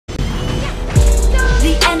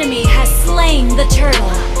enemy has slain the turtle.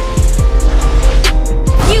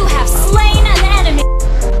 You have slain an enemy.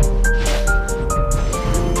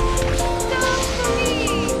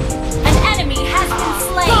 An enemy has been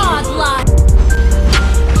slain. Godlike.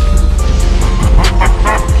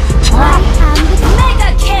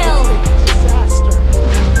 Mega kill.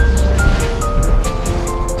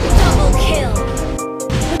 Double kill.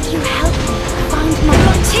 Would you help me find my...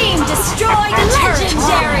 Your team destroyed a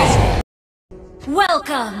legendary.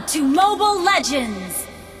 Welcome to Mobile Legends!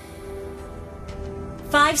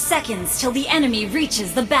 5 seconds till the enemy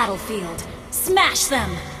reaches the battlefield. Smash them!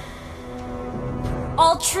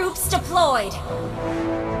 All troops deployed!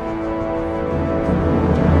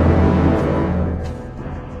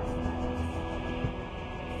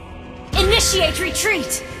 Initiate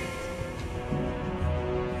retreat!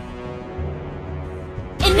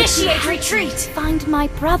 Initiate retreat! Find my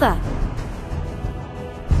brother.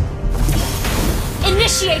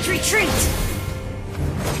 Initiate retreat!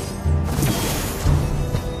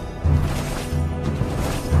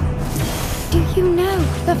 Do you know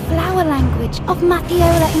the flower language of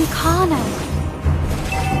Matthiola Incarno?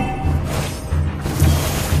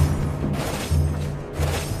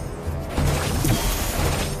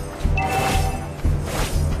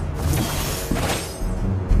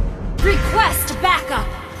 Request backup!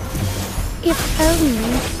 If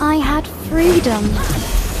only I had freedom.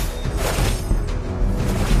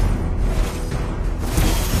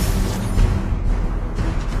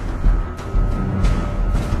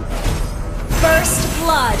 First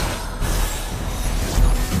blood!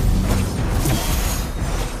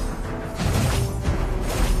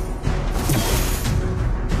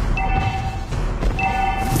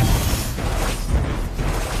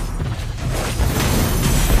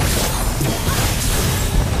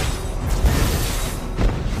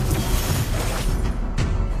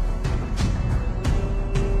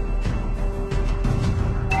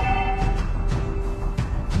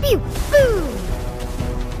 Pew! Boo!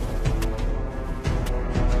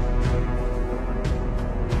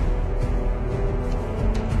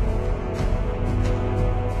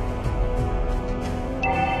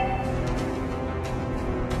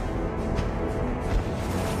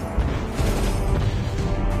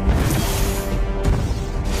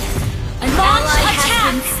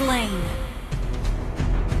 Slain.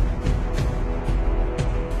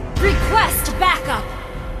 Request backup.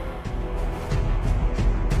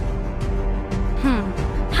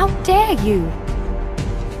 How dare you?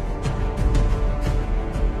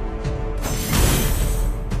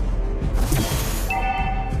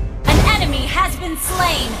 An enemy has been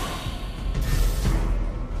slain.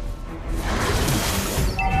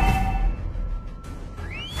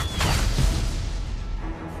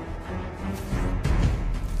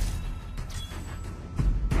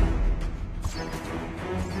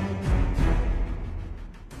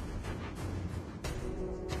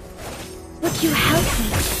 Would you help me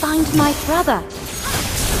find my brother?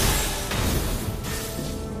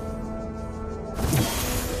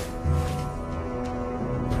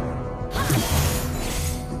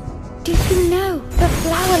 Do you know the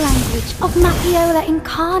flower language of Matthiola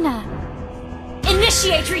Incarna?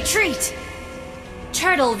 Initiate retreat.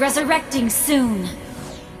 Turtle resurrecting soon.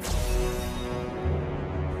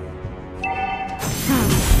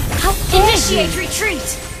 How dare Initiate you?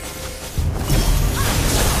 retreat.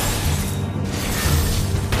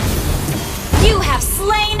 You have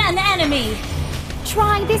slain an enemy!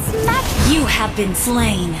 Try this magic! You have been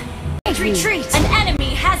slain! Retreat! An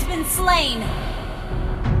enemy has been slain!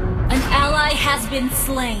 An ally has been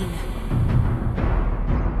slain!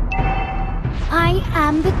 I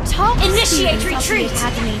am the top Initiate student retreat! of the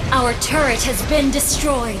Academy. Our turret has been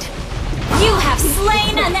destroyed! You have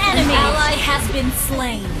slain an enemy! An ally has been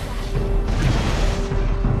slain!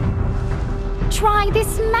 Try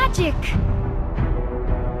this magic!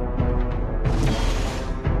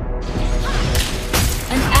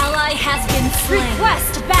 An ally has been slain!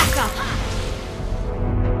 Request backup!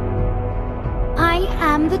 I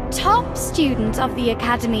am the top student of the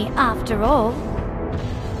Academy, after all.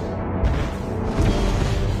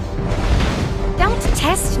 Don't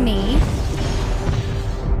test me.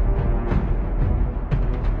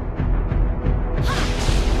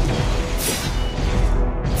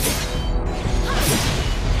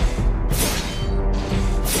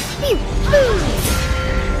 Pew, boo!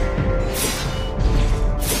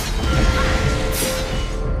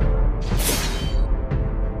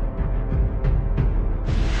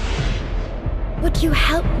 Would you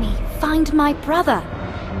help me find my brother?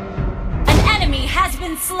 An enemy has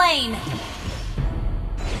been slain!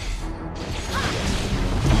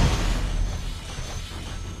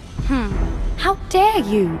 How dare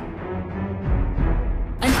you?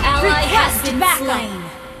 An ally has been slain.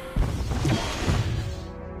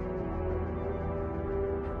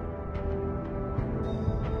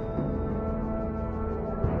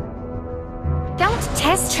 Don't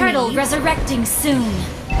test Turtle me. resurrecting soon.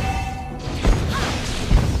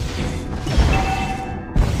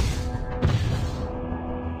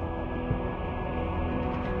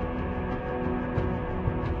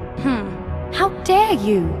 How dare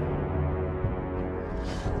you?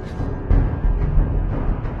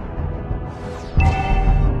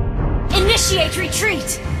 Initiate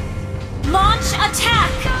retreat! Launch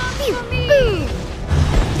attack! Boom!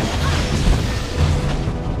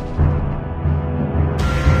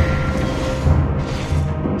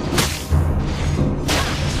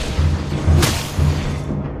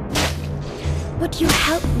 Would you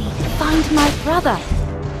help me find my brother?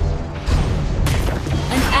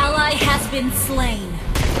 An ally has been slain.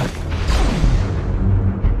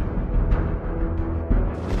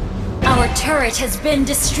 Our turret has been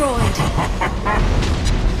destroyed.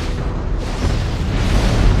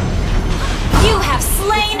 You have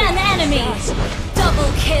slain an enemy!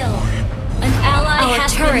 Double kill! An ally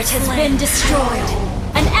has been destroyed.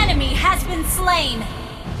 An enemy has been slain.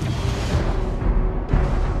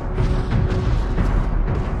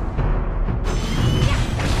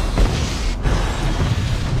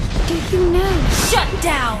 Do you know? Shut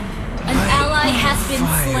down! An ally has been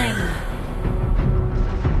slain.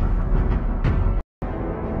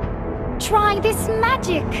 Try this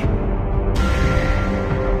magic!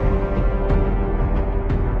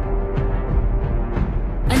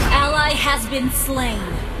 An ally has been slain.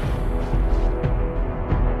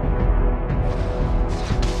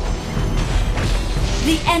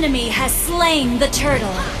 The enemy has slain the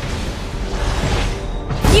turtle.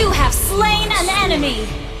 You have slain an enemy!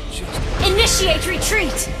 Initiate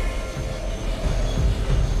retreat!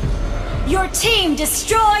 Your team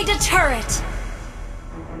destroyed a turret!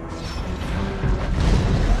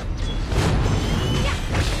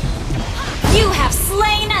 You have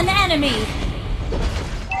slain an enemy!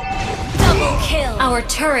 Double kill! Our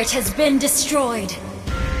turret has been destroyed.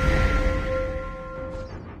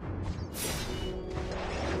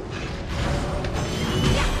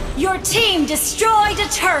 Your team destroyed a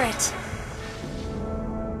turret!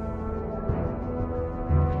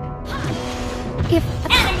 If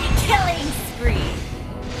Enemy killing spree!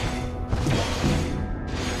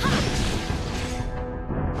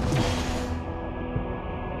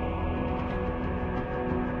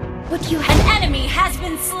 would you An enemy has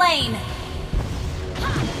been slain!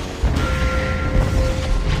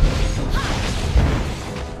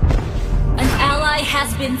 An ally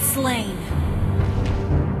has been slain.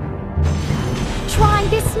 try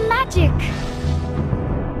this magic?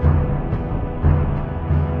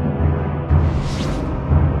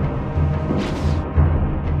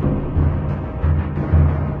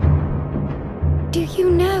 Do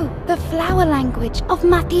you know the flower language of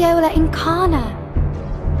Matthiola Incarna?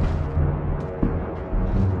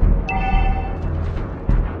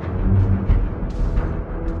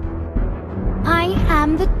 I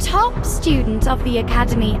am the top student of the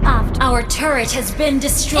Academy after... Our turret has been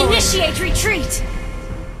destroyed. Initiate retreat!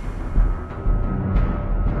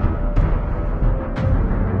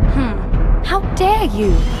 How dare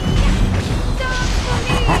you?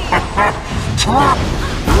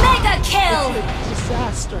 Mega kill!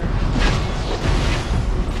 Disaster.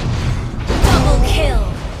 Double kill!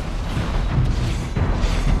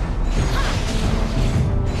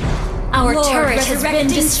 Our turret has been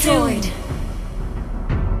destroyed.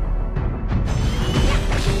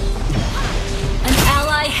 An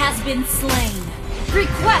ally has been slain.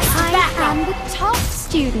 Request I backup! am the top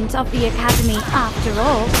student of the Academy after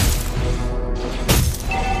all.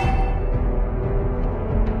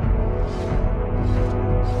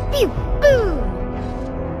 Pew! Boom!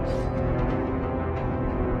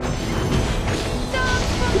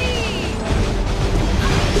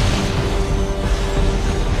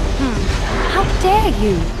 How dare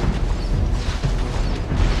you?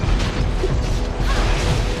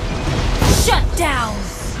 Shut down!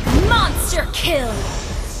 Monster kill!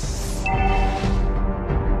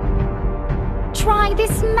 Try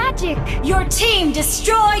this magic! Your team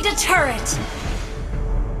destroyed a turret!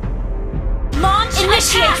 Launch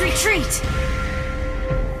Initiate retreat!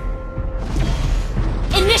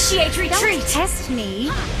 Initiate retreat! Don't test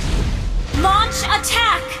me! Launch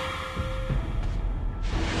attack!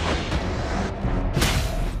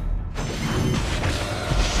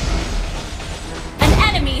 An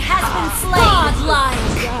enemy has been slain! Godlike!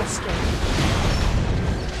 Disaster.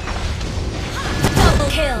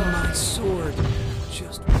 Double kill! My sword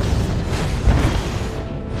just...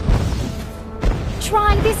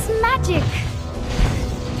 try this magic.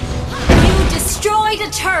 You destroyed a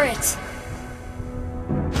turret.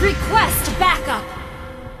 Request backup.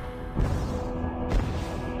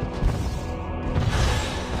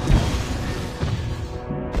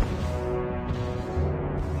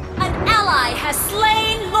 An ally has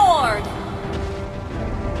slain Lord.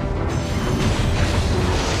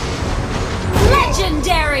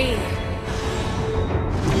 Legendary.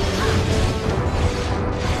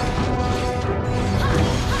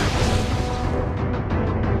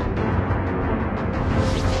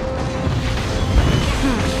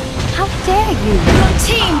 How dare you? Your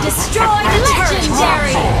team destroyed a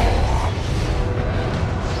legendary.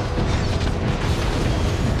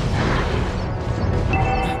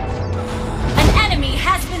 An enemy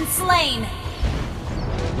has been slain.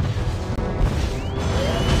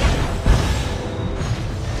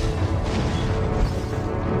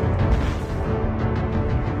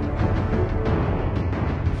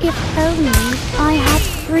 If only I had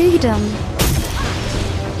freedom.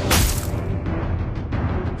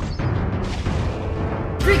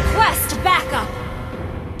 Request backup.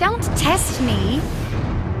 Don't test me.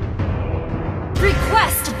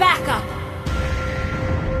 Request backup.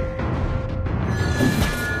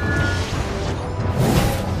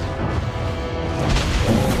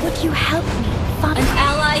 Would you help me find... An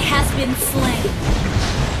ally has been slain.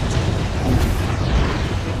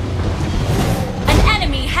 An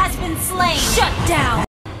enemy has been slain. Shut down.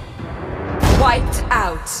 Wiped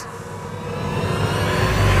out.